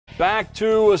Back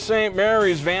to St.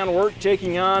 Mary's. Van Wert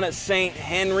taking on St.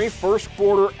 Henry. First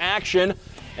quarter action,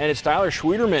 and it's Tyler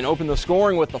Schwederman opened the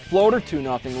scoring with the floater.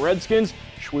 2-0 Redskins.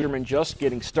 Schwederman just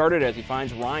getting started as he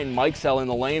finds Ryan Mikesell in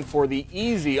the lane for the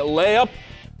easy layup.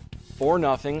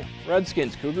 4-0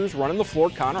 Redskins. Cougars running the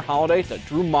floor. Connor Holliday to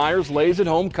Drew Myers, lays it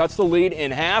home, cuts the lead in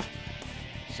half.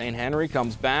 St. Henry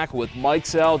comes back with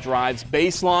Mikesell, drives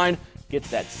baseline,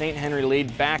 gets that St. Henry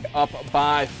lead back up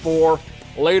by 4.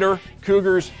 Later,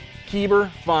 Cougars.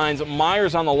 Kieber finds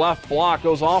Myers on the left block,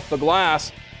 goes off the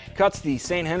glass, cuts the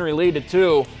St. Henry lead to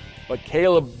 2, but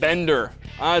Caleb Bender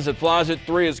eyes it, flies it,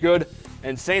 3 is good,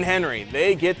 and St. Henry,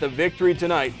 they get the victory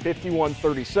tonight,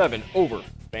 51-37 over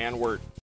Van Wert.